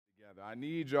I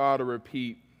need y'all to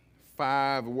repeat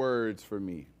 5 words for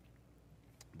me.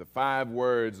 The 5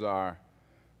 words are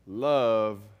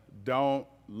love don't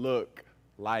look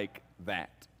like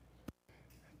that.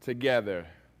 Together,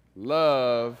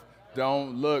 love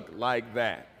don't look like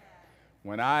that.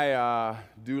 When I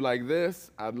do like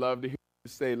this, I'd love to hear you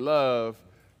say love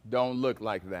don't look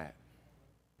like that.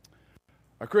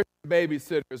 A Christian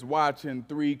babysitter is watching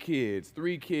 3 kids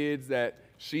that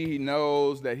he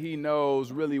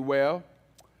knows really well.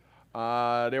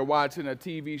 They're watching a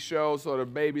TV show, so the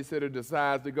babysitter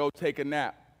decides to go take a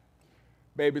nap.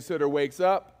 Babysitter wakes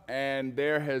up, and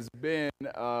there has been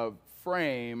a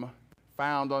frame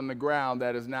found on the ground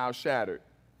that is now shattered.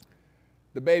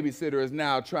 The babysitter is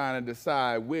now trying to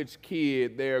decide which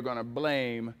kid they're going to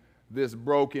blame this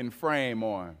broken frame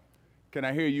on. Can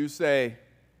I hear you say?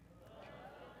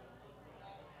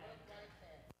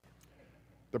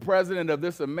 The president of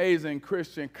this amazing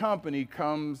Christian company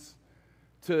comes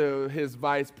to his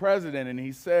vice president and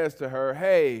he says to her,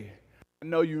 "Hey, I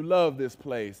know you love this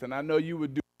place and I know you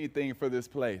would do anything for this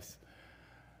place.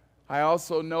 I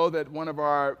also know that one of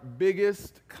our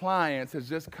biggest clients has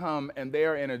just come and they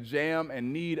are in a jam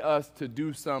and need us to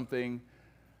do something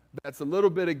that's a little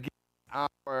bit against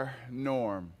our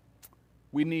norm.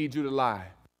 We need you to lie.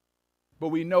 But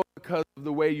we know because of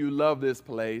the way you love this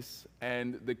place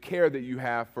and the care that you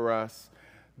have for us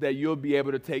that you'll be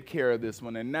able to take care of this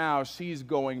one." And now she's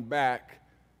going back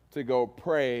to go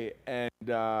pray and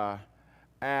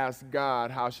ask God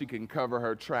how she can cover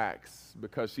her tracks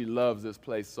because she loves this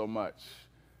place so much.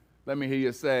 Let me hear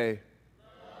you say,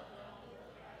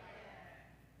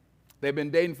 they've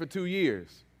been dating for 2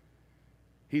 years.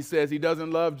 He says he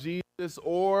doesn't love Jesus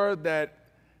or that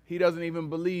he doesn't even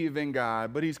believe in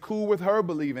God, but he's cool with her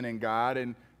believing in God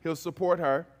and he'll support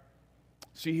her.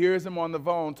 She hears him on the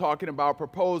phone talking about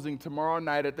proposing tomorrow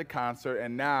night at the concert,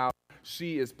 and now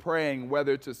she is praying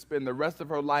whether to spend the rest of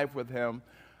her life with him,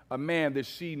 a man that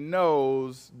she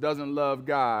knows doesn't love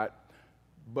God,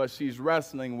 but she's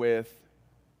wrestling with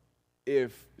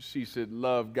if she should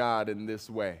love God in this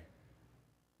way.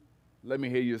 Let me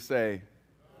hear you say,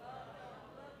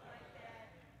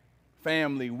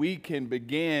 family, we can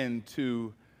begin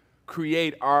to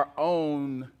create our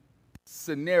own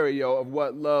scenario of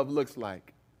what love looks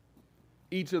like.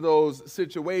 Each of those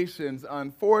situations,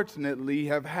 unfortunately,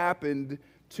 have happened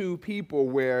to people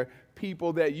where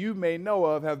people that you may know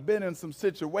of have been in some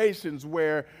situations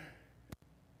where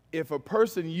if a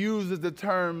person uses the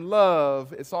term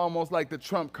love, it's almost like the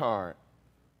trump card.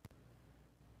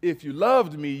 If you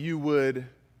loved me, you would ...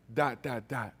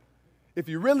 If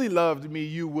you really loved me,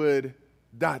 you would ...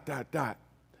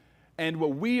 And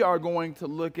what we are going to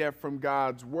look at from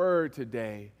God's word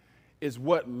today is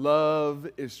what love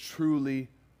is truly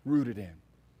rooted in.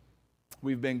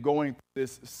 We've been going through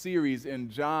this series in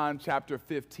John chapter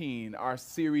 15, our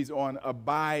series on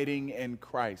abiding in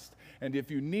Christ. And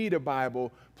if you need a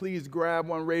Bible, please grab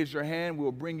one, raise your hand.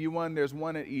 We'll bring you one. There's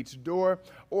one at each door.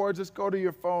 Or just go to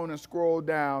your phone and scroll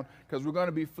down because we're going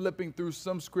to be flipping through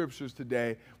some scriptures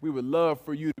today. We would love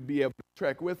for you to be able to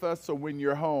trek with us so when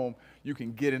you're home, you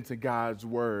can get into God's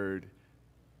word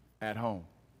at home.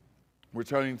 We're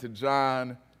turning to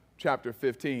John chapter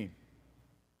 15.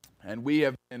 And we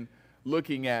have been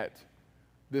looking at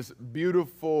this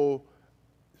beautiful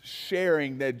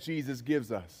sharing that Jesus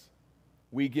gives us.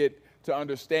 We get to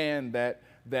understand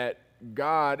that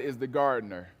God is the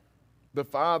gardener, the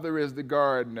Father is the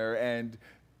gardener, and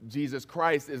Jesus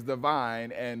Christ is the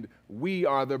vine, and we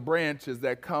are the branches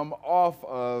that come off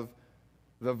of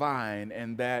the vine,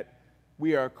 and that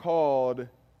we are called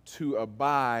to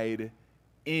abide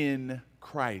in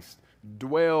Christ.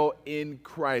 Dwell in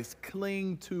Christ,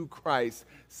 cling to Christ,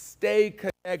 stay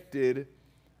connected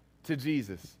to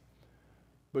Jesus.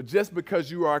 But just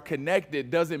because you are connected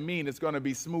doesn't mean it's going to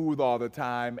be smooth all the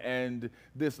time. And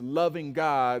this loving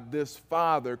God, this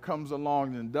Father, comes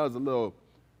along and does a little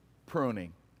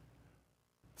pruning.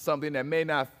 Something that may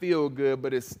not feel good,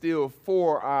 but is still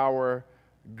for our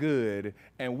good.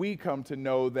 And we come to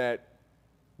know that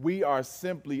we are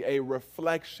simply a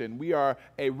reflection. We are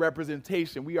a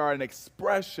representation. We are an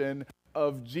expression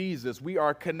of Jesus. We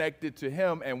are connected to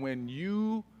him. And when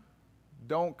you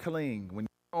don't cling, when you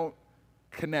don't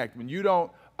connect, when you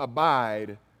don't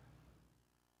abide,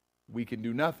 we can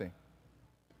do nothing.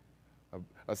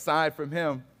 Aside from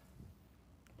him,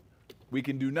 we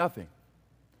can do nothing.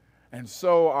 And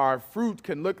so our fruit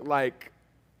can look like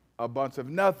a bunch of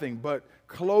nothing, but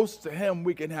close to him,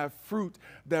 we can have fruit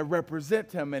that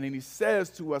represent him. And he says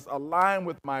to us, align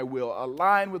with my will,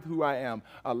 align with who I am,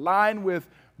 align with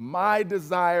my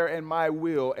desire and my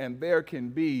will, and there can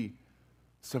be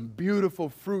some beautiful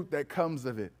fruit that comes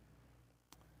of it.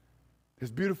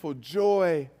 There's beautiful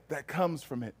joy that comes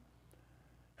from it.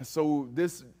 And so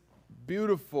this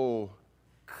beautiful,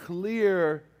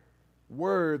 clear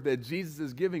word that Jesus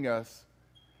is giving us,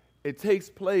 it takes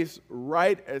place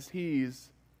right as he's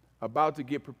about to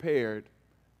get prepared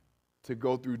to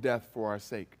go through death for our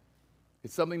sake.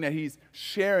 It's something that he's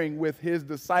sharing with his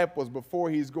disciples before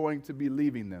he's going to be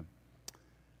leaving them.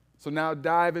 So now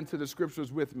dive into the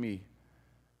scriptures with me.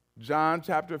 John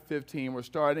chapter 15, we're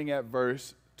starting at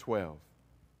verse 12.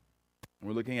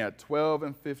 We're looking at 12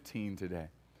 and 15 today.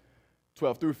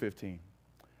 12 through 15.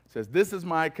 It says, "This is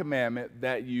my commandment,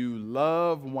 that you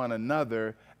love one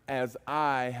another as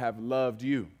I have loved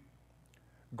you.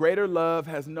 Greater love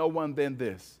has no one than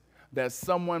this, that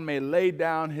someone may lay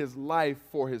down his life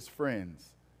for his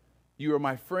friends. You are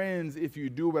my friends if you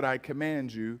do what I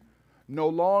command you. No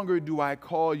longer do I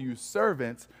call you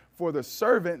servants, for the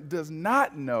servant does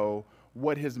not know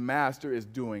what his master is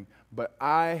doing, but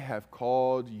I have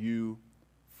called you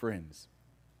friends.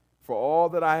 For all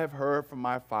that I have heard from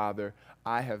my Father,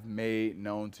 I have made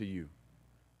known to you."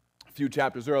 A few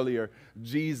chapters earlier,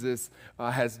 Jesus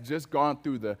has just gone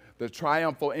through the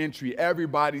triumphal entry.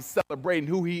 Everybody's celebrating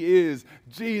who he is.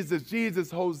 Jesus,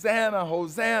 Jesus, Hosanna,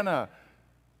 Hosanna.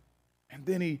 And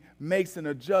then he makes an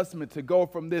adjustment to go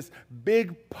from this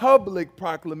big public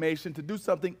proclamation to do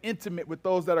something intimate with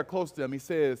those that are close to him. He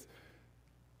says,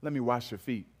 "Let me wash your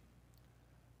feet.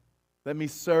 Let me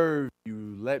serve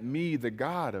you. Let me, the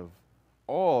God of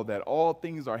all that all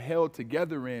things are held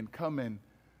together in, come and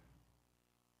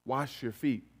wash your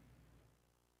feet."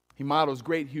 He models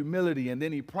great humility, and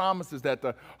then he promises that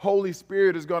the Holy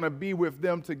Spirit is going to be with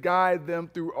them to guide them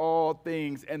through all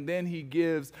things. And then he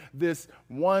gives this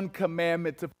one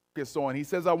commandment to focus on. He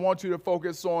says, "I want you to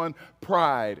focus on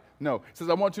pride." No. He says,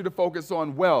 "I want you to focus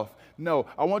on wealth." No.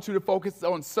 "I want you to focus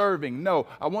on serving." No.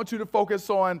 "I want you to focus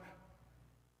on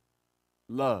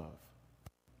love."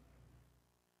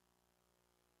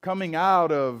 Coming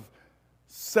out of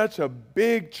such a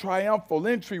big triumphal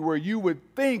entry where you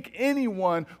would think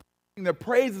anyone singing the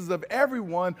praises of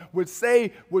everyone would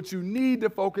say what you need to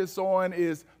focus on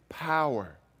is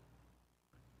power.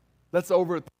 Let's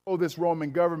overthrow this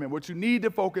Roman government. What you need to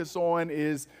focus on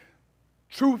is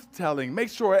truth-telling. Make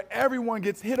sure everyone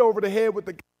gets hit over the head with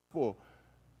the gospel.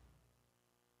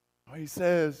 He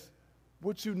says,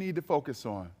 what you need to focus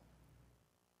on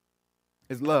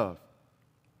is love.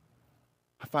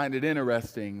 I find it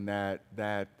interesting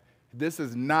that this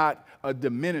is not a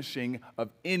diminishing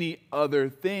of any other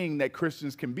thing that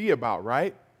Christians can be about,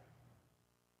 right?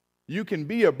 You can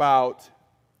be about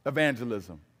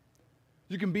evangelism.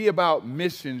 You can be about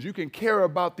missions. You can care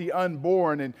about the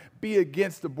unborn and be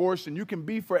against abortion. You can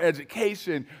be for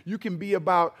education. You can be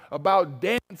about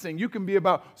dancing. You can be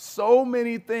about so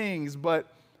many things, but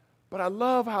I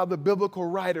love how the biblical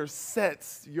writer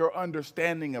sets your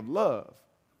understanding of love.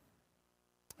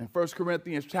 In 1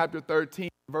 Corinthians chapter 13,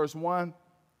 verse 1,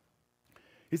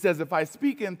 he says, "If I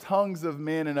speak in tongues of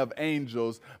men and of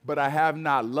angels, but I have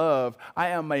not love, I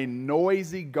am a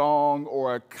noisy gong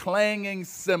or a clanging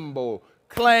cymbal."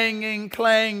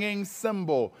 Clanging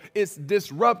cymbal. It's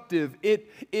disruptive.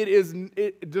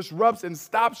 It disrupts and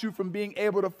stops you from being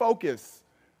able to focus.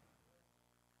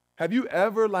 Have you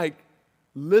ever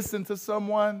listened to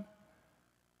someone,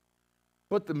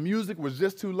 but the music was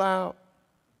just too loud?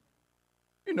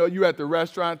 You know, you at the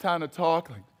restaurant, time to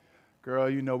talk, "Girl,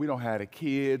 we don't have the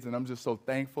kids, and I'm just so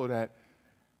thankful that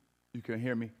you can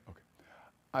hear me." Okay.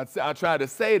 I try to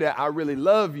say that I really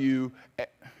love you.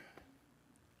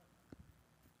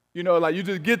 You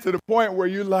just get to the point where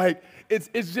you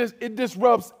it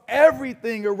disrupts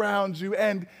everything around you,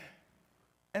 and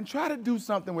try to do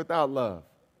something without love.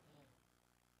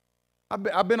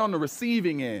 I've been on the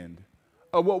receiving end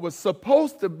of what was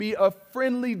supposed to be a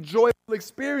friendly, joyful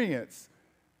experience.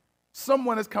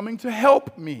 Someone is coming to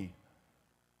help me.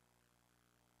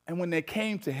 And when they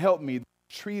came to help me, they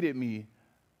treated me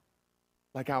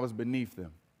like I was beneath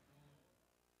them.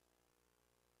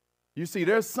 You see,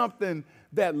 there's something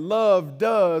that love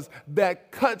does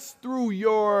that cuts through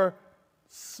your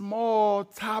small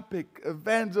topic,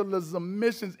 evangelism,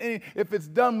 missions. If it's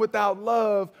done without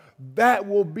love, that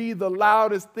will be the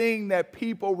loudest thing that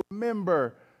people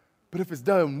remember. But if it's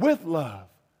done with love,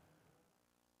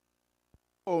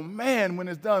 oh man, when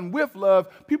it's done with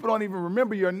love, people don't even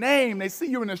remember your name. They see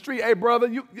you in the street. "Hey, brother,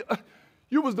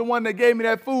 you was the one that gave me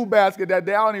that food basket that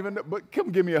day. I don't even know, but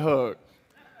come give me a hug."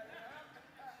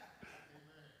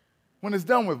 When it's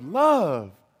done with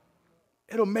love,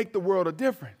 it'll make the world a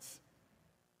difference.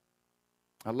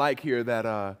 I like here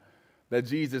that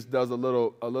Jesus does a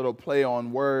little play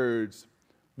on words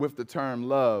with the term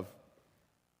love.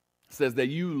 It says that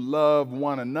you love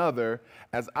one another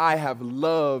as I have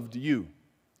loved you.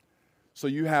 So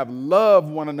you have loved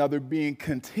one another being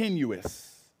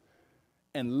continuous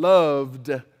and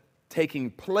loved taking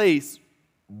place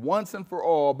once and for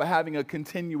all by having a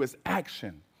continuous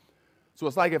action. So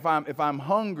it's like if I'm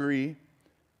hungry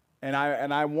and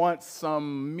I want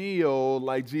some meal,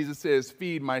 like Jesus says,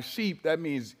 feed my sheep, that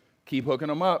means keep hooking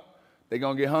them up. They're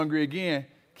going to get hungry again.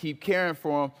 Keep caring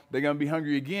for them. They're going to be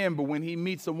hungry again. But when he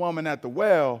meets a woman at the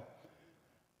well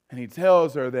and he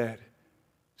tells her that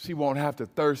she won't have to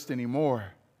thirst anymore,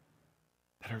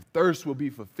 that her thirst will be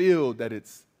fulfilled, that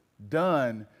it's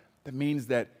done, that means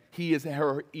that he is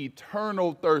her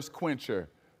eternal thirst quencher,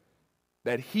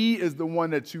 that he is the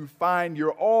one that you find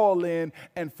your all in,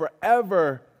 and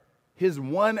forever his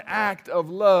one act of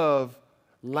love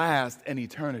lasts an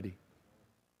eternity.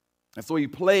 And so he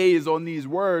plays on these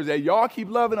words that y'all keep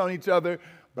loving on each other,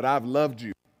 but I've loved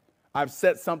you. I've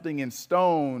set something in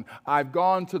stone. I've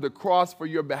gone to the cross for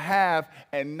your behalf,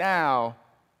 and now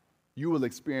you will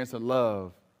experience a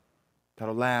love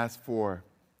that'll last for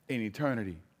an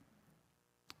eternity.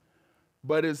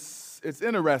 But it's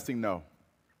interesting, though,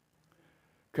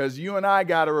 because you and I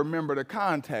got to remember the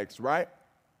context, right?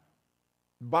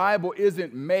 Bible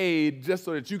isn't made just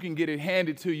so that you can get it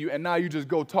handed to you and now you just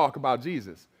go talk about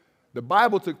Jesus. The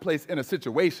Bible took place in a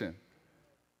situation.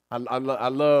 I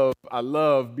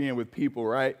love being with people,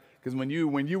 right? Because when you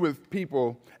with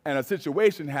people and a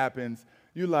situation happens,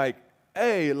 you like,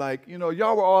 hey, like, you know,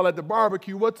 y'all were all at the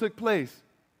barbecue. What took place?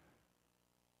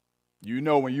 You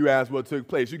know, when you ask what took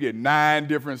place, you get 9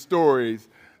 different stories,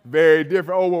 very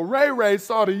different. Oh, well, Ray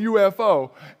saw the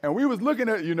UFO, and we was looking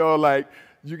at, you know, like,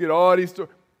 you get all these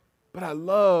stories. But I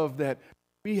love that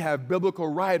we have biblical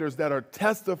writers that are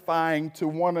testifying to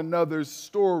one another's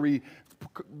story,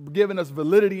 giving us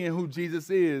validity in who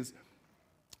Jesus is.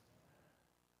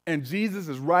 And Jesus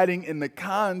is writing in the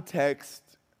context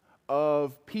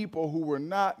of people who were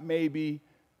not maybe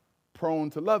prone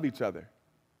to love each other.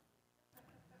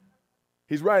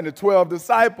 He's writing to 12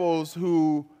 disciples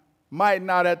who might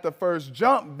not at the first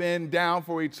jump been down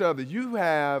for each other. You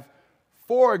have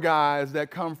 4 guys that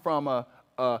come from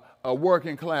a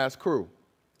working class crew.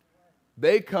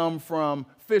 They come from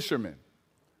fishermen.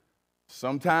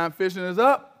 Sometimes fishing is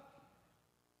up.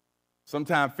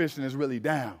 Sometimes fishing is really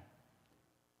down.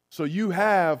 So you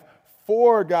have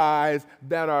 4 guys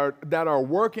that are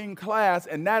working class,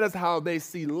 and that is how they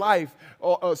see life.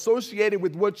 Associated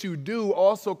with what you do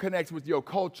also connects with your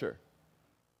culture,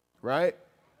 right?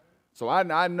 So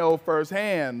I know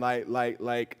firsthand,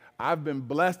 like I've been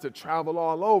blessed to travel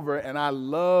all over, and I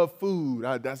love food.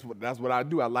 That's what I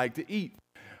do. I like to eat.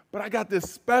 But I got this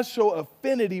special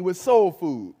affinity with soul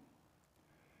food.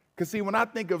 Because see, when I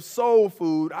think of soul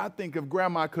food, I think of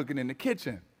grandma cooking in the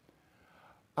kitchen.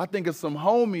 I think of some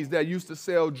homies that used to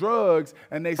sell drugs,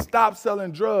 and they stopped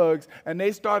selling drugs, and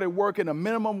they started working a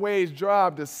minimum wage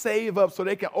job to save up so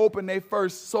they can open their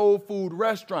first soul food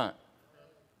restaurant.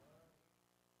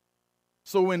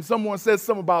 So when someone says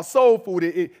something about soul food,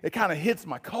 it kind of hits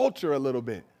my culture a little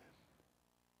bit.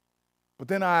 But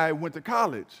then I went to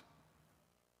college,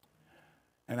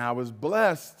 and I was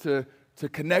blessed to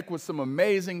connect with some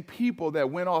amazing people that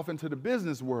went off into the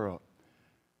business world.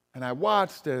 And I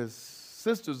watched as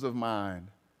sisters of mine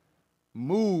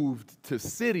moved to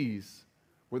cities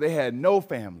where they had no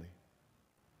family,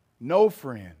 no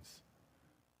friends,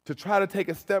 to try to take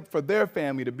a step for their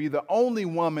family, to be the only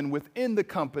woman within the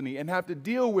company and have to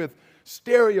deal with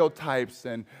stereotypes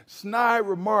and snide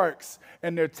remarks.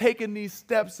 And they're taking these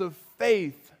steps of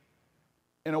faith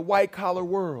in a white-collar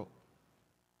world.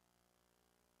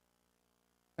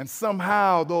 And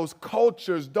somehow those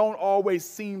cultures don't always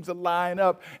seem to line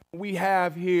up. We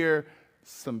have here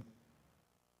some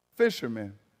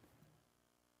fishermen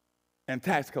and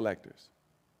tax collectors.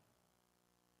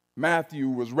 Matthew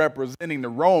was representing the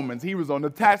Romans. He was on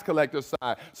the tax collector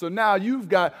side. So now you've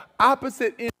got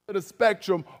opposite ends of the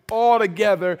spectrum all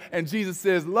together, and Jesus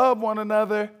says, love one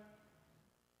another.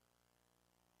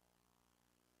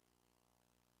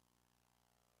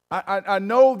 I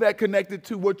know that connected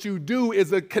to what you do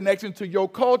is a connection to your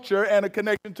culture and a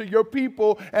connection to your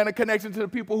people and a connection to the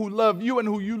people who love you and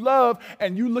who you love,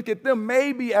 and you look at them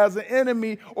maybe as an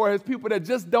enemy or as people that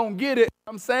just don't get it.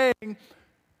 I'm saying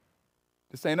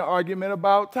this ain't an argument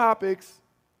about topics.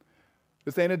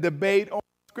 This ain't a debate on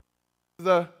scripture. This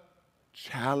is a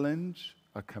challenge,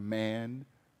 a command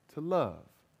to love.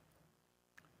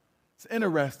 It's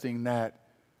interesting that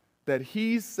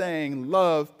he's saying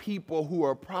love people who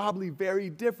are probably very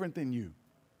different than you.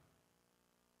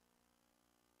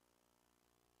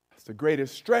 It's the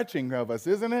greatest stretching of us,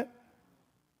 isn't it?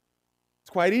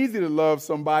 It's quite easy to love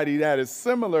somebody that is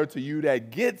similar to you, that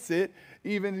gets it.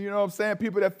 Even, you know what I'm saying,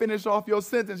 people that finish off your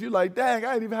sentence, you're like, dang,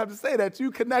 I didn't even have to say that.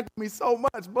 You connect with me so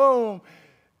much. Boom.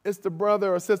 It's the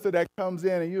brother or sister that comes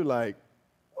in and you're like,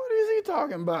 what is he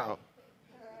talking about?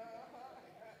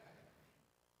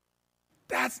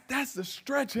 That's the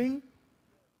stretching.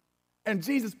 And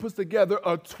Jesus puts together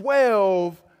a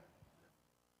 12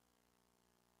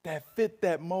 that fit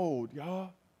that mold, y'all.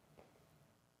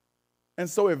 And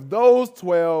so if those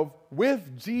 12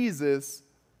 with Jesus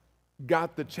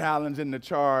got the challenge and the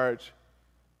charge,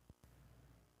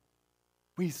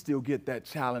 we still get that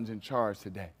challenge and charge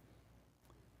today.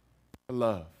 To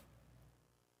love.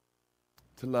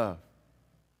 To love.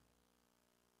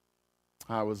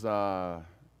 I was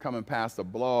coming past a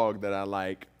blog that I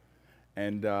like,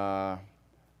 and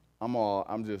I'm all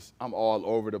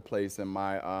over the place in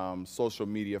my social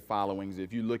media followings.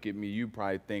 If you look at me, you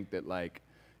probably think that, like,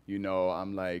 you know,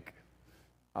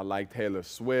 I like Taylor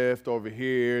Swift over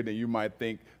here. Then you might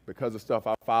think because of stuff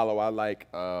I follow, I like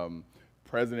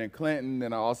President Clinton,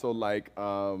 and I also like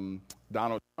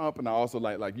Donald Trump, and I also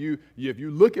like you. If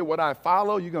you look at what I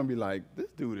follow, you're gonna be like, this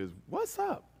dude is, what's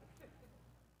up?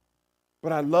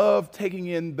 But I love taking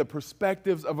in the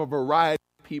perspectives of a variety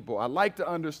of people. I like to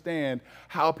understand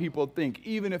how people think,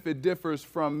 even if it differs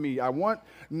from me. I want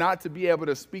not to be able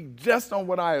to speak just on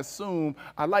what I assume.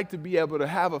 I like to be able to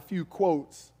have a few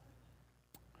quotes.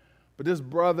 But this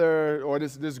brother or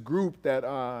this group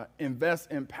that invests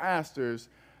in pastors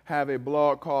have a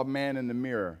blog called Man in the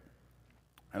Mirror.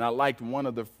 And I liked one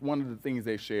of the things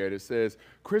they shared. It says,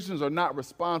 Christians are not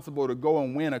responsible to go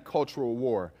and win a cultural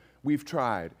war. We've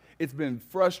tried. It's been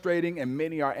frustrating and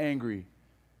many are angry.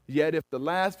 Yet if the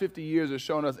last 50 years has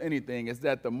shown us anything, it's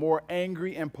that the more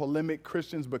angry and polemic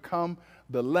Christians become,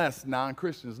 the less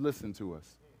non-Christians listen to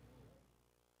us.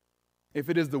 If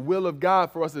it is the will of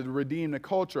God for us to redeem the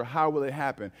culture, how will it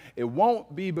happen? It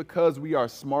won't be because we are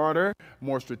smarter,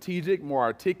 more strategic, more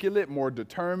articulate, more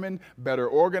determined, better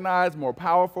organized, more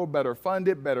powerful, better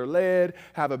funded, better led,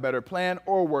 have a better plan,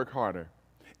 or work harder.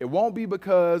 It won't be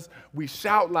because we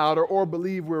shout louder or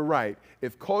believe we're right.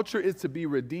 If culture is to be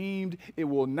redeemed, it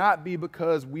will not be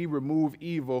because we remove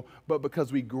evil, but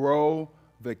because we grow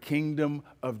the kingdom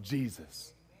of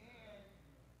Jesus.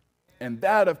 And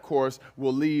that, of course,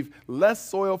 will leave less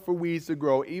soil for weeds to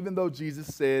grow, even though Jesus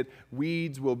said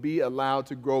weeds will be allowed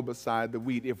to grow beside the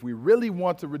wheat. If we really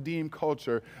want to redeem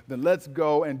culture, then let's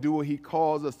go and do what he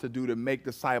calls us to do, to make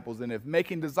disciples. And if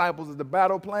making disciples is the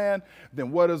battle plan,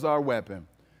 then what is our weapon?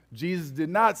 Jesus did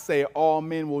not say all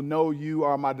men will know you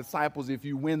are my disciples if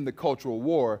you win the cultural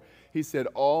war. He said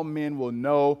all men will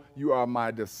know you are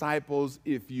my disciples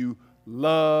if you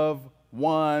love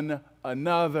one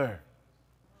another.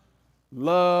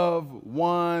 Love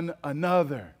one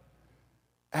another.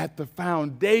 At the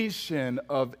foundation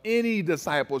of any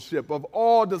discipleship, of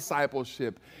all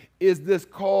discipleship, is this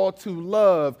call to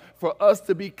love, for us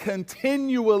to be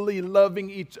continually loving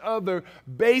each other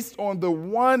based on the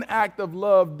one act of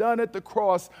love done at the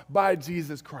cross by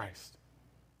Jesus Christ.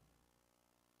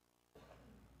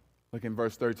 Look in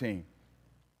verse 13.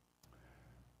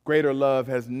 Greater love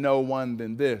has no one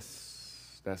than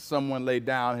this, that someone laid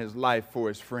down his life for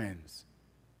his friends.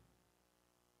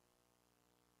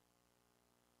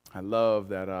 I love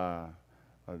that a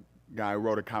guy who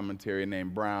wrote a commentary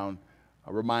named Brown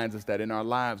reminds us that in our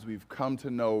lives we've come to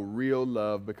know real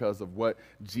love because of what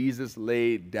Jesus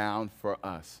laid down for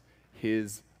us,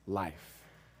 his life.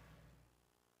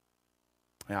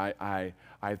 And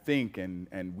I think,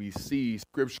 and we see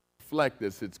Scripture reflect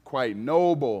this, it's quite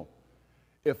noble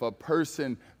if a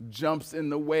person jumps in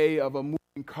the way of a moving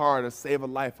car to save a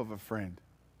life of a friend.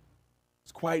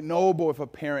 It's quite noble if a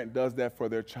parent does that for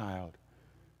their child.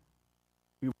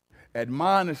 We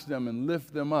admonish them and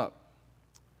lift them up.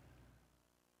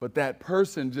 But that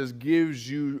person just gives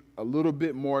you a little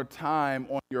bit more time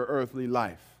on your earthly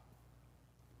life.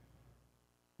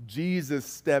 Jesus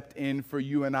stepped in for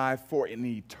you and I for an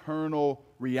eternal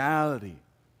reality.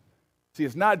 See,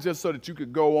 it's not just so that you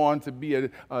could go on to be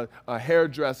a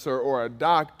hairdresser or a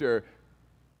doctor.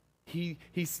 He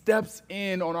steps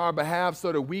in on our behalf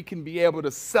so that we can be able to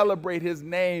celebrate his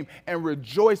name and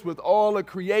rejoice with all of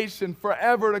creation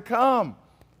forever to come.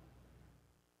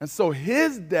 And so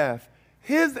his death,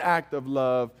 his act of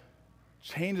love,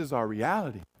 changes our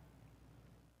reality.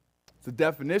 It's the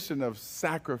definition of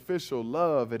sacrificial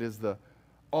love. It is the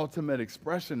ultimate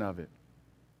expression of it.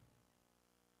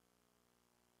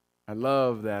 I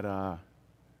love that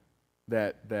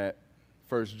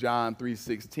 1 John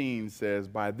 3:16 says,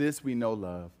 "By this we know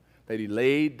love, that he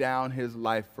laid down his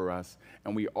life for us,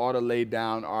 and we ought to lay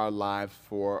down our lives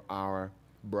for our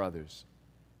brothers.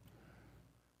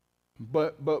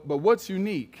 But what's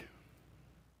unique?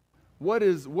 What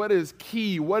is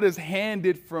key? What is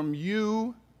handed from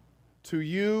you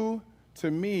to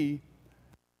me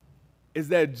is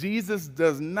that Jesus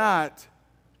does not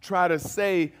try to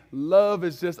say love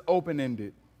is just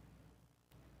open-ended.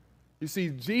 You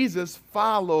see, Jesus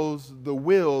follows the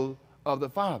will of the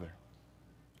Father.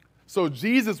 So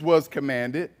Jesus was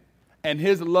commanded, and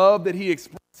his love that he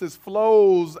expresses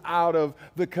flows out of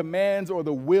the commands or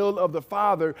the will of the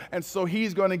Father, and so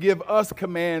he's going to give us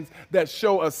commands that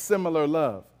show a similar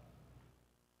love.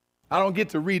 I don't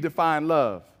get to redefine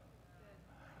love.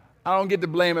 I don't get to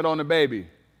blame it on the baby.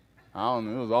 I don't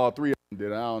know, it was all three of them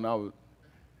did. I don't know.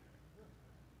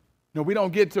 No, we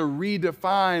don't get to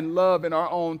redefine love in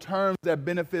our own terms that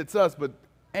benefits us, but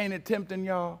ain't it tempting,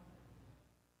 y'all?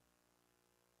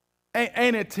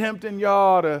 Ain't it tempting,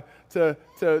 y'all, to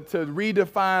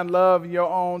redefine love in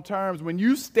your own terms? When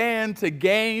you stand to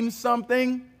gain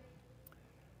something,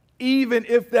 even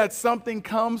if that something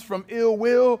comes from ill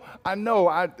will, I know,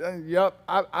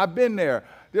 I've been there.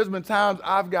 There's been times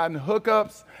I've gotten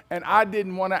hookups and I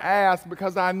didn't want to ask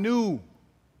because I knew.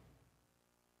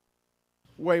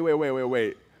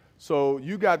 Wait. So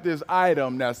you got this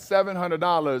item that's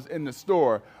 $700 in the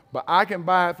store, but I can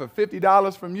buy it for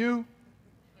 $50 from you?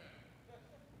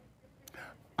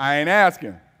 I ain't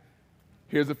asking.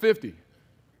 Here's a 50.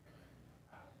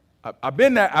 I've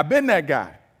been that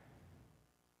guy.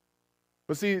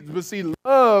 But see,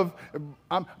 love.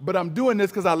 I'm doing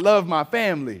this because I love my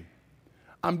family.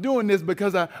 I'm doing this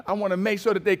because I want to make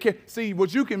sure that they care. See,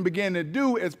 what you can begin to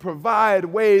do is provide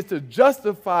ways to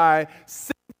justify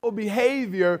sinful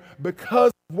behavior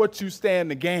because of what you stand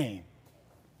to gain.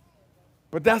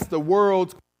 But that's the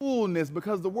world's coolness,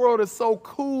 because the world is so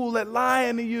cool at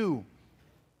lying to you.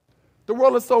 The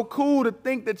world is so cool to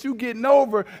think that you're getting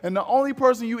over, and the only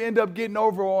person you end up getting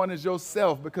over on is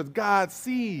yourself, because God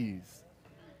sees.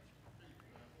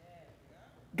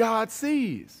 God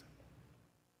sees.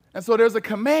 And so there's a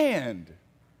command.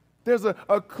 There's a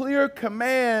clear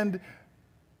command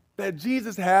that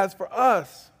Jesus has for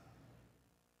us.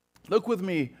 Look with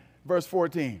me, verse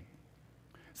 14. It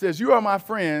says, you are my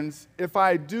friends if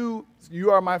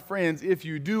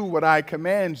you do what I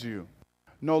command you.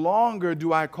 No longer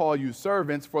do I call you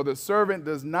servants, for the servant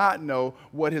does not know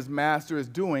what his master is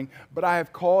doing, but I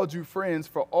have called you friends,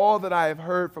 for all that I have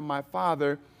heard from my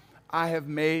Father I have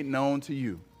made known to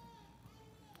you.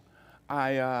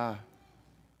 I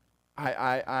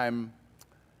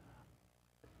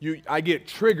get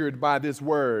triggered by this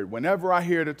word. Whenever I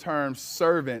hear the term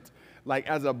servant, like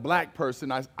as a black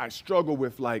person, I struggle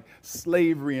with like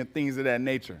slavery and things of that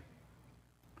nature.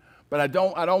 But I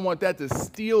don't want that to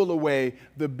steal away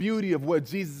the beauty of what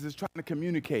Jesus is trying to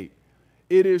communicate.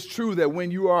 It is true that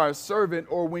when you are a servant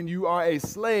or when you are a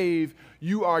slave,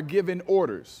 you are given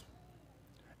orders.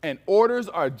 And orders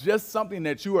are just something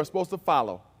that you are supposed to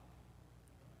follow.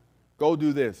 Go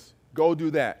do this. Go do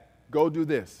that. Go do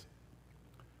this.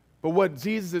 But what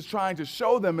Jesus is trying to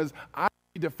show them is, I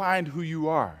defined who you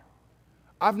are.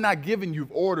 I've not given you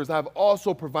orders. I've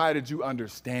also provided you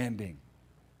understanding.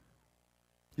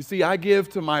 You see, I give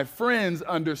to my friends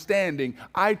understanding.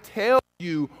 I tell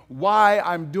you why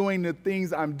I'm doing the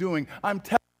things I'm doing. I'm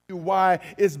telling you why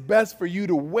it's best for you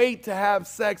to wait to have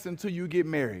sex until you get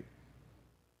married.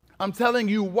 I'm telling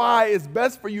you why it's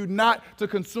best for you not to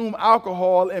consume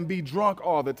alcohol and be drunk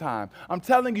all the time. I'm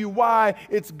telling you why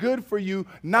it's good for you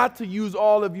not to use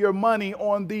all of your money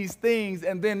on these things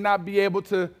and then not be able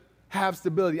to have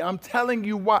stability. I'm telling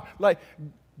you why, like,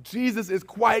 Jesus is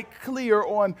quite clear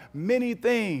on many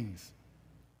things.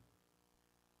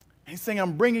 He's saying,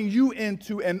 I'm bringing you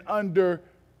into an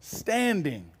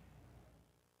understanding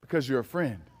because you're a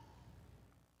friend.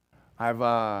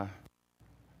 I've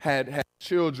had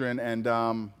children,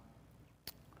 and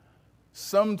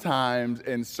sometimes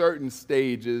in certain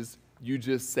stages, you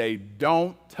just say,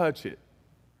 don't touch it.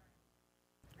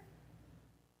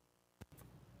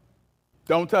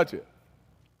 Don't touch it.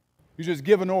 You just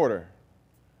give an order.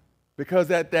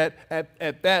 Because at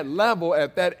that level,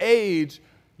 at that age,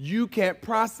 you can't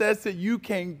process it. You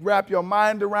can't wrap your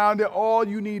mind around it. All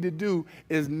you need to do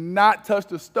is not touch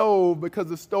the stove because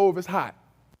the stove is hot.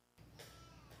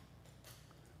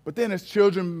 But then as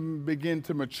children begin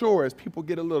to mature, as people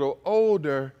get a little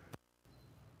older,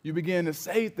 you begin to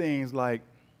say things like,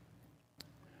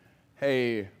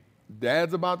 hey,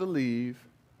 Dad's about to leave.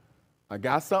 I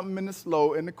got something in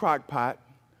the crock pot.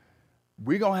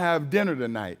 We're going to have dinner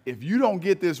tonight. If you don't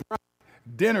get this right,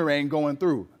 dinner ain't going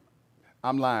through.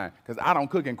 I'm lying, because I don't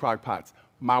cook in crock pots.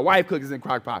 My wife cooks in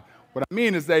crock pot. What I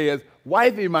mean to say is,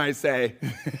 wifey might say,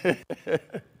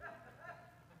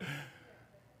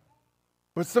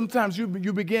 but sometimes you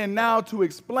begin now to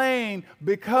explain,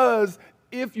 because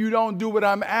if you don't do what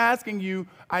I'm asking you,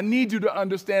 I need you to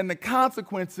understand the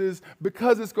consequences,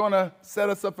 because it's going to set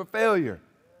us up for failure.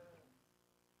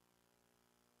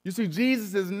 You see,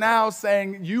 Jesus is now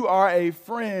saying, you are a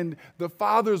friend. The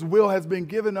Father's will has been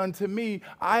given unto me.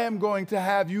 I am going to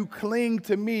have you cling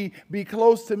to me, be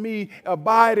close to me,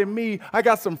 abide in me. I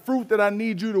got some fruit that I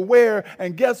need you to wear.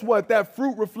 And guess what? That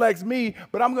fruit reflects me,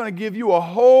 but I'm going to give you a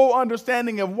whole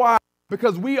understanding of why.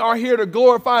 Because we are here to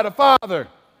glorify the Father.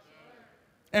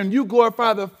 And you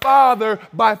glorify the Father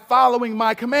by following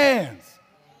my commands.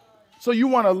 So you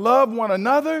want to love one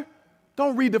another?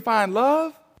 Don't redefine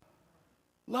love.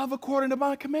 Love according to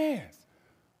my commands.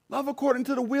 Love according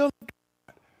to the will of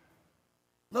God.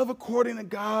 Love according to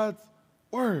God's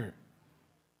word.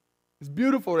 It's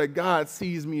beautiful that God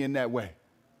sees me in that way.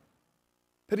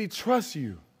 That he trusts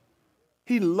you.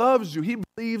 He loves you. He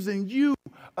believes in you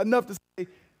enough to say,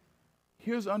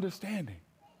 here's understanding.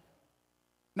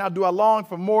 Now, do I long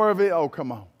for more of it? Oh, come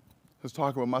on. I was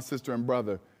talking with my sister and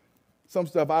brother. Some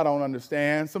stuff I don't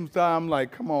understand. Sometimes I'm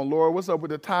like, come on, Lord, what's up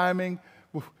with the timing?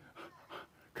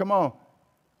 Come on.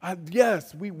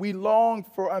 Yes, we long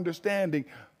for understanding,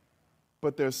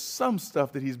 but there's some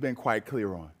stuff that he's been quite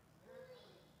clear on.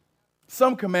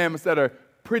 Some commandments that are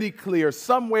pretty clear,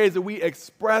 some ways that we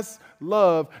express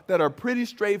love that are pretty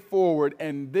straightforward,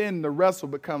 and then the wrestle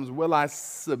becomes, will I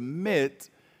submit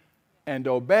and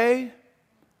obey,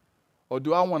 or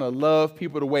do I want to love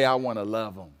people the way I want to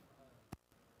love them?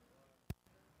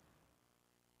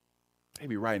 They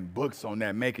be writing books on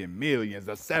that, making millions,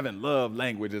 the 7 love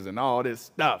languages and all this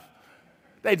stuff.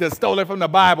 They just stole it from the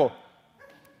Bible.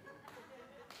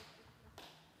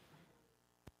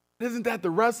 Isn't that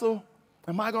the wrestle?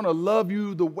 Am I going to love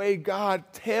you the way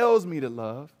God tells me to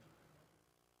love?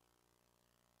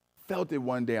 Felt it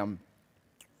one day. I'm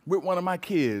with one of my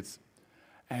kids,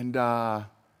 and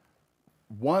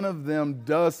one of them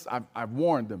does, I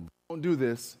warned them, don't do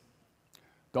this,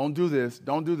 don't do this,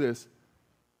 don't do this.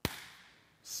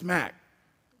 Smack.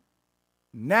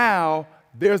 Now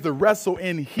there's the wrestle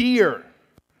in here.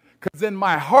 Because in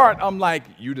my heart, I'm like,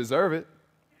 you deserve it.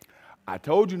 I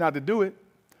told you not to do it.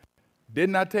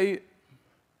 Didn't I tell you?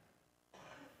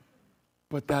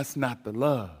 But that's not the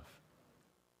love.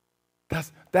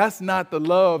 That's not the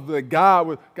love that God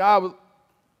was.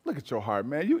 Look at your heart,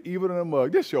 man. You evil than a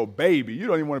mug. This your baby. You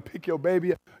don't even want to pick your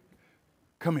baby up.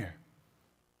 Come here.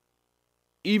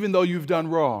 Even though you've done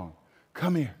wrong,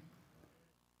 come here.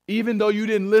 Even though you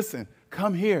didn't listen,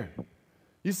 come here.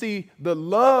 You see, the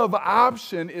love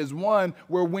option is one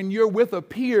where when you're with a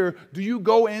peer, do you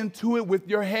go into it with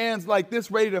your hands like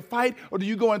this, ready to fight, or do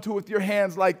you go into it with your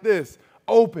hands like this,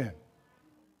 open?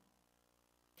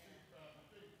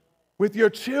 With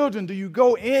your children, do you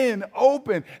go in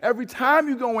open? Every time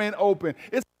you go in open,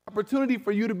 it's an opportunity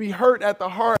for you to be hurt at the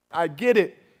heart. I get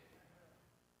it.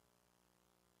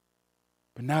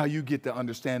 But now you get the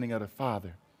understanding of the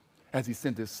Father as he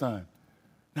sent his son.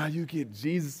 Now you get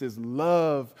Jesus'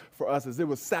 love for us as it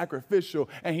was sacrificial.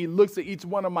 And he looks at each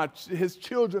one of his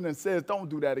children and says, don't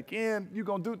do that again. You're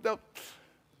going to do that.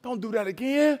 Don't do that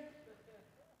again.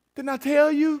 Didn't I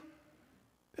tell you?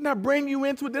 Didn't I bring you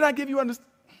into it? Did I give you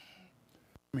understanding?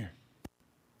 Come here.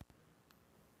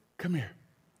 Come here.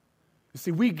 You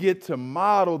see, we get to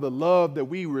model the love that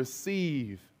we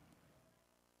receive.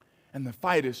 And the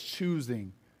fight is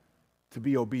choosing to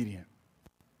be obedient.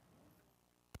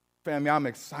 Family, I'm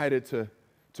excited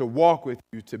to walk with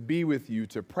you, to be with you,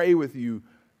 to pray with you,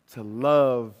 to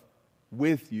love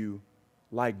with you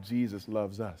like Jesus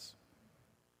loves us.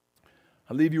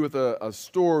 I'll leave you with a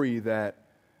story that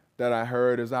I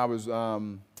heard as I was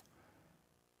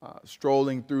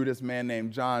strolling through. This man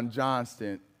named John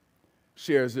Johnston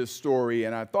shares this story,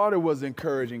 and I thought it was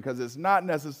encouraging because it's not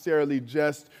necessarily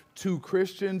just two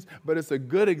Christians, but it's a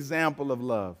good example of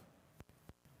love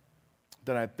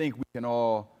that I think we can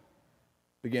all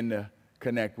begin to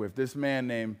connect with. This man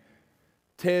named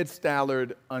Ted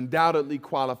Stallard undoubtedly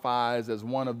qualifies as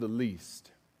one of the least.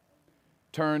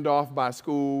 Turned off by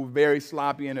school, very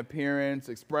sloppy in appearance,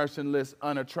 expressionless,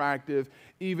 unattractive.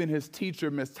 Even his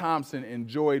teacher, Miss Thompson,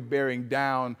 enjoyed bearing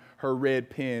down her red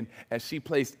pen as she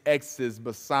placed X's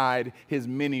beside his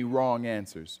many wrong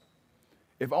answers.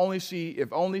 If only she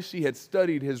had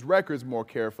studied his records more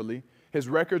carefully. His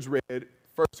records read,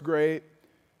 first grade,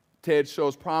 Ted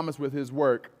shows promise with his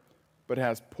work, but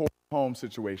has poor home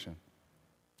situation.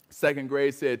 Second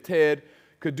grade said Ted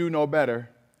could do no better,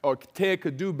 or Ted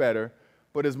could do better,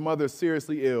 but his mother is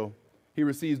seriously ill. He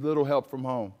receives little help from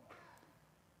home.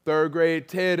 Third grade,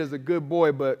 Ted is a good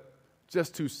boy, but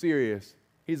just too serious.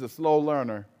 He's a slow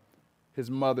learner. His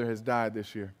mother has died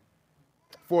this year.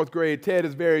 Fourth grade, Ted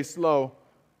is very slow,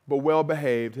 but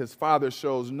well-behaved. His father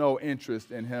shows no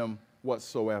interest in him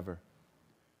whatsoever.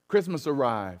 Christmas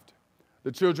arrived.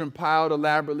 The children piled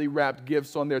elaborately wrapped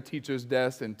gifts on their teacher's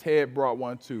desk, and Ted brought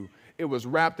one too. It was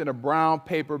wrapped in a brown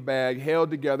paper bag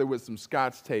held together with some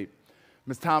Scotch tape.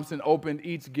 Ms. Thompson opened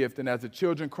each gift, and as the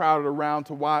children crowded around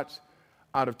to watch,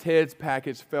 out of Ted's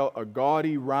package fell a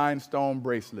gaudy rhinestone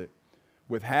bracelet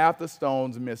with half the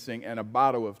stones missing and a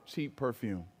bottle of cheap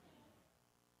perfume.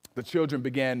 The children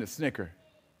began to snicker,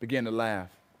 began to laugh,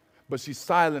 but she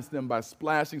silenced them by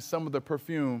splashing some of the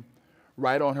perfume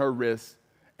right on her wrist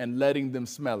and letting them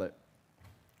smell it.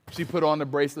 She put on the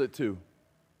bracelet too.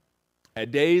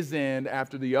 At day's end,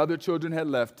 after the other children had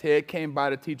left, Ted came by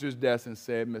the teacher's desk and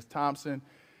said, "Miss Thompson,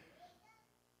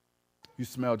 you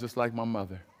smell just like my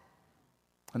mother.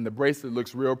 And the bracelet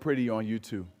looks real pretty on you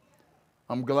too.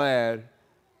 I'm glad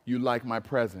you like my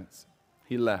presents."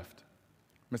 He left.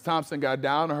 Miss Thompson got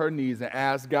down on her knees and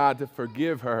asked God to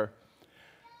forgive her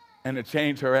and to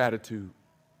change her attitude.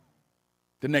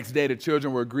 The next day, the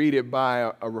children were greeted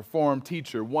by a reformed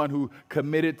teacher, one who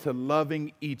committed to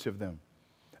loving each of them,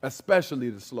 especially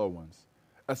the slow ones,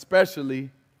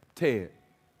 especially Ted.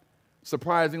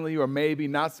 Surprisingly, or maybe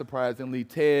not surprisingly,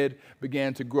 Ted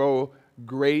began to grow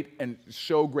great and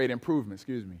show great improvement,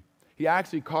 He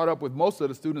actually caught up with most of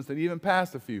the students and even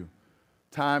passed a few.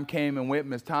 Time came and went.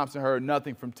 Ms. Thompson heard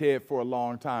nothing from Ted for a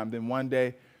long time. Then one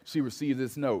day, she received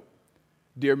this note.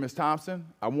 "Dear Ms.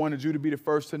 Thompson, I wanted you to be the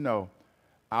first to know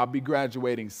I'll be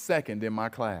graduating second in my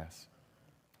class.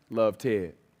 Love,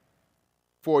 Ted."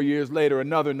 4 years later,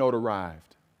 another note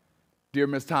arrived. "Dear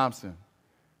Ms. Thompson,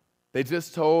 they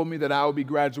just told me that I will be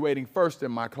graduating first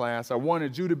in my class. I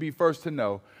wanted you to be first to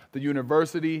know the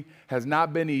university has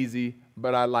not been easy,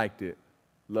 but I liked it.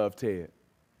 Love, Ted."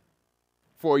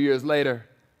 4 years later,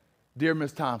 "Dear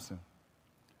Ms. Thompson,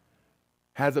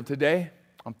 as of today,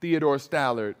 I'm Theodore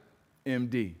Stallard,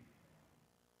 MD.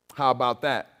 How about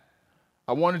that?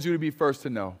 I wanted you to be first to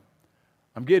know.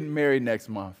 I'm getting married next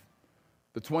month,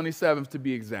 the 27th to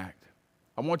be exact.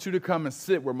 I want you to come and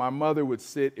sit where my mother would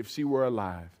sit if she were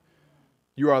alive.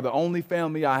 You are the only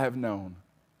family I have known.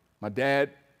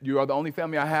 You are the only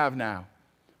family I have now.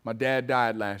 My dad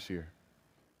died last year."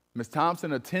 Ms.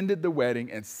 Thompson attended the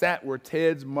wedding and sat where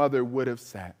Ted's mother would have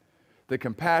sat. The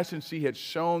compassion she had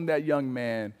shown that young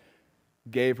man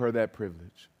gave her that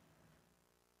privilege.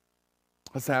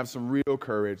 Let's have some real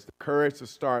courage, the courage to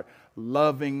start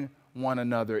loving one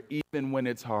another even when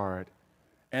it's hard,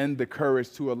 and the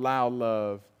courage to allow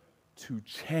love to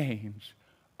change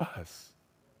us.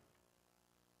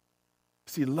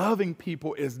 See, loving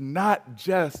people is not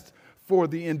just for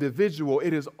the individual,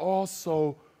 it is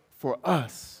also for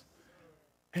us.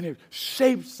 And it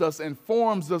shapes us and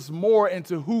forms us more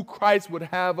into who Christ would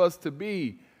have us to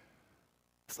be.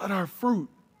 Let's let our fruit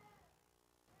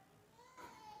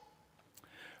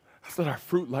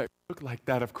look like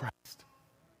that of Christ.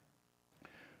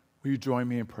 Will you join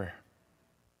me in prayer?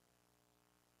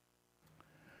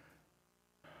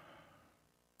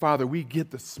 Father, we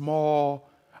get the small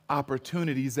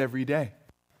opportunities every day.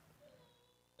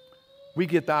 We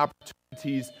get the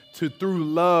opportunities to, through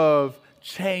love,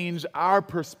 change our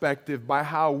perspective by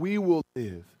how we will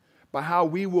live, by how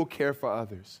we will care for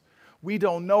others. We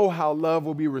don't know how love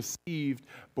will be received,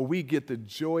 but we get the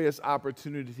joyous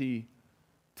opportunity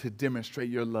to demonstrate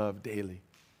your love daily.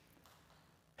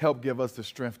 Help give us the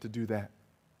strength to do that.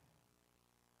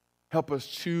 Help us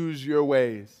choose your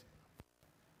ways.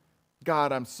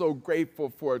 God, I'm so grateful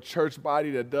for a church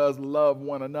body that does love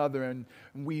one another, and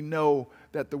we know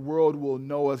that the world will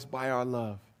know us by our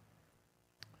love.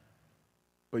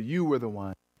 But you were the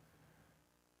one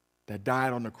that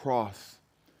died on the cross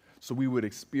so we would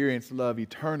experience love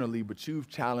eternally, but you've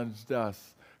challenged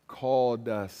us, called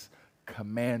us,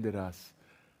 commanded us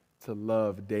to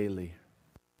love daily,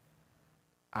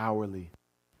 hourly,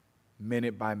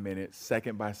 minute by minute,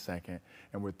 second by second.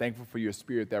 And we're thankful for your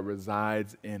Spirit that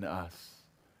resides in us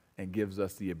and gives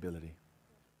us the ability.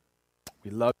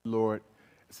 We love you, Lord.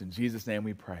 It's in Jesus' name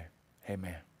we pray.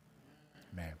 Amen.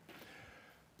 Amen.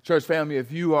 Church family,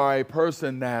 if you are a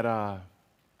person that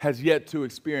has yet to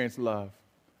experience love,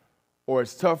 or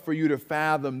it's tough for you to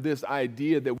fathom this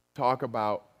idea that we talk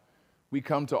about, we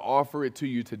come to offer it to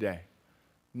you today.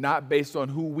 Not based on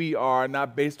who we are,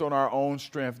 not based on our own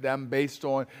strength, not based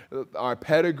on our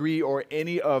pedigree or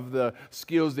any of the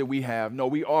skills that we have. No,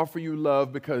 we offer you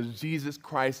love because Jesus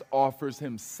Christ offers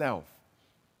himself.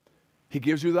 He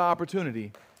gives you the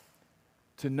opportunity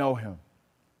to know him,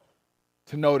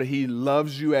 to know that he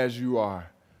loves you as you are,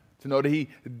 to know that he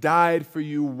died for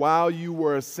you while you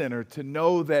were a sinner, to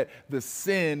know that the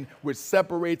sin which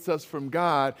separates us from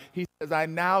God, he says, I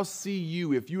now see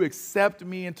you. If you accept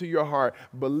me into your heart,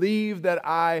 believe that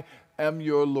I am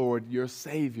your Lord, your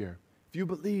Savior. If you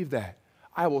believe that,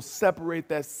 I will separate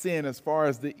that sin as far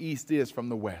as the east is from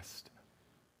the west.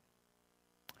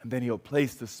 And then he'll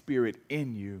place the Spirit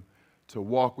in you to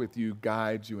walk with you,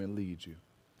 guide you, and lead you.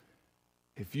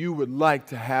 If you would like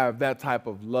to have that type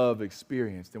of love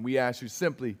experience, then we ask you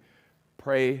simply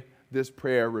pray this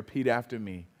prayer, repeat after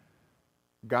me.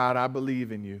 God, I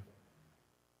believe in you.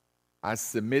 I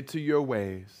submit to your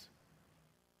ways.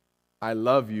 I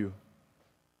love you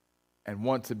and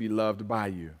want to be loved by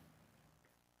you.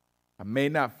 I may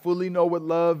not fully know what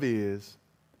love is,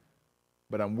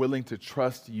 but I'm willing to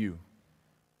trust you.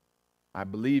 I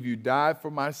believe you died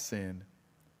for my sin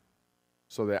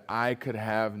so that I could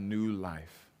have new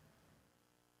life,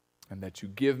 and that you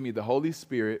give me the Holy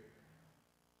Spirit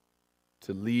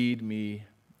to lead me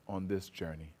on this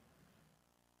journey.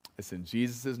 It's in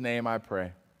Jesus' name I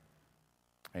pray.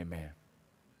 Amen.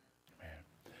 Amen.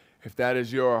 If that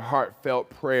is your heartfelt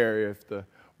prayer, if the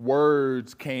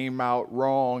words came out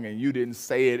wrong and you didn't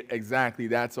say it exactly,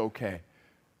 that's okay.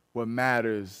 What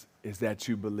matters is that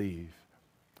you believe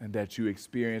and that you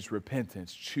experience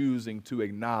repentance, choosing to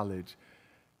acknowledge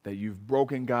that you've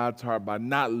broken God's heart by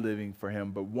not living for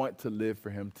him, but want to live for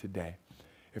him today.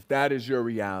 If that is your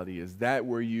reality, if that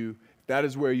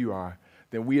is where you are,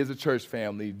 then we as a church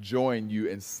family join you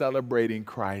in celebrating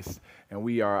Christ, and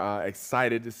we are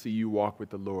excited to see you walk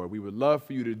with the Lord. We would love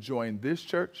for you to join this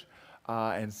church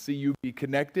and see you be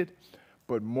connected,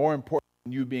 but more important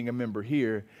than you being a member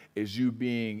here is you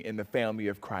being in the family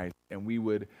of Christ, and we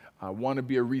would want to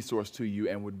be a resource to you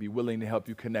and would be willing to help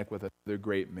you connect with another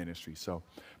great ministry. So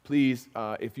please,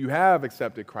 if you have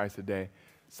accepted Christ today,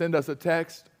 send us a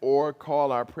text or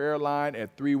call our prayer line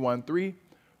at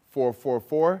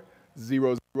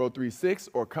 313-444-0036,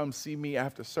 or come see me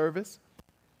after service,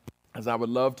 as I would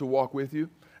love to walk with you,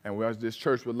 and this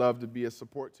church would love to be a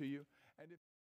support to you.